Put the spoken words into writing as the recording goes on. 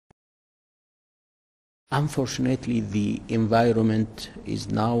Unfortunately, the environment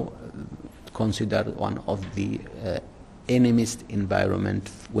is now considered one of the enemist environment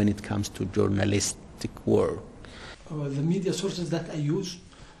when it comes to journalistic work. The media sources that I use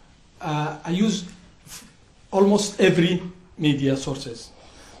almost every media sources,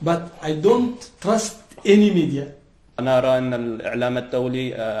 but I don't trust any media. أنا أرى أن الإعلام الدولي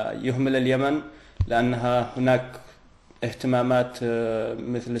يهمل اليمن لأنها هناك اهتمامات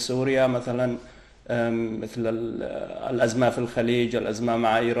مثل سوريا مثلا مثل الأزمة في الخليج الأزمة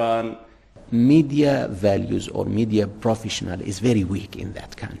مع إيران. Media values or media professional is very weak in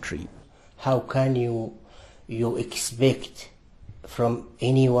that country. How can you expect from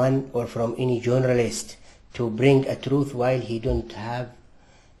anyone or from any journalist to bring a truth while he don't have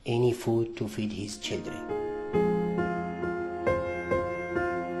any food to feed his children?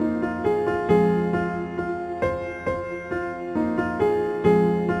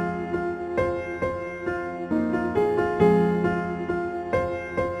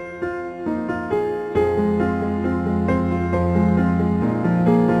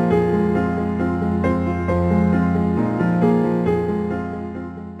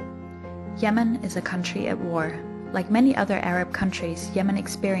 Yemen is a country at war. Like many other Arab countries, Yemen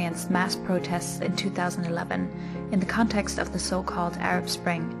experienced mass protests in 2011 in the context of the so-called Arab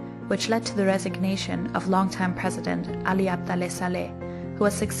Spring, which led to the resignation of longtime President Ali Abdallah Saleh, who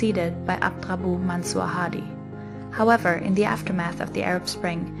was succeeded by Abdrabbu Mansour Hadi. However, in the aftermath of the Arab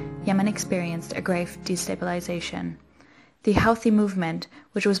Spring, Yemen experienced a grave destabilization. The Houthi movement,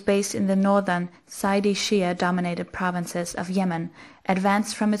 which was based in the northern Saudi Shia-dominated provinces of Yemen,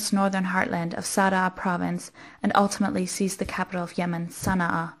 advanced from its northern heartland of Sana'a province and ultimately seized the capital of Yemen,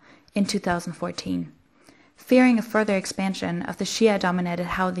 Sana'a, in 2014. Fearing a further expansion of the Shia-dominated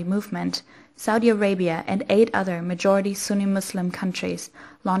Houthi movement, Saudi Arabia and 8 other majority Sunni Muslim countries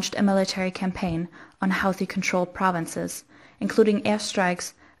launched a military campaign on Houthi-controlled provinces, including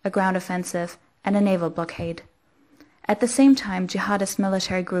airstrikes, a ground offensive, and a naval blockade. At the same time, jihadist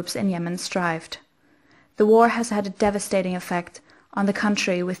military groups in Yemen strived. The war has had a devastating effect on the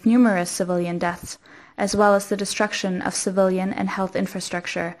country with numerous civilian deaths, as well as the destruction of civilian and health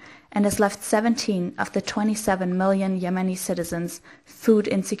infrastructure, and has left 17 of the 27 million Yemeni citizens food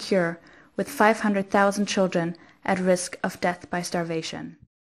insecure, with 500,000 children at risk of death by starvation.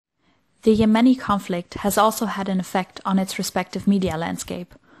 The Yemeni conflict has also had an effect on its respective media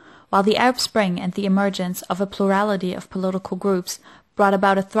landscape. While the Arab Spring and the emergence of a plurality of political groups brought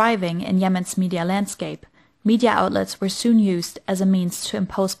about a thriving in Yemen's media landscape, media outlets were soon used as a means to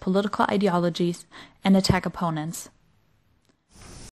impose political ideologies and attack opponents.